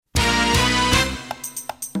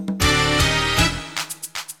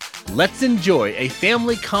Let's enjoy a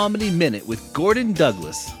family comedy minute with Gordon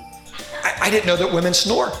Douglas. I didn't know that women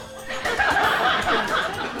snore.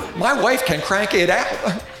 My wife can crank it out.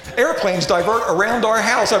 Airplanes divert around our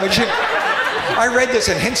house. I read this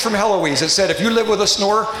in Hints from Heloise. It said if you live with a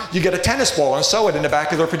snorer, you get a tennis ball and sew it in the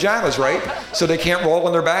back of their pajamas, right? So they can't roll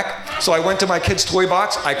on their back. So I went to my kid's toy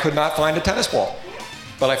box. I could not find a tennis ball,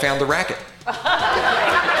 but I found the racket.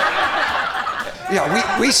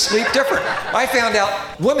 Yeah, we sleep different. I found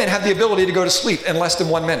out women have the ability to go to sleep in less than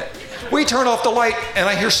 1 minute. We turn off the light and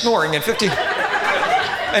I hear snoring in 15.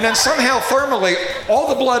 And then somehow thermally, all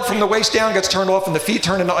the blood from the waist down gets turned off and the feet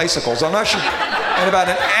turn into icicles. I'm not sure. And about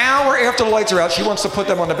an hour after the lights are out, she wants to put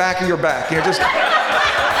them on the back of your back.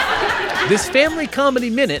 This Family Comedy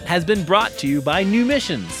Minute has been brought to you by New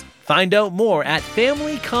Missions. Find out more at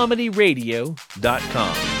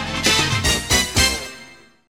familycomedyradio.com.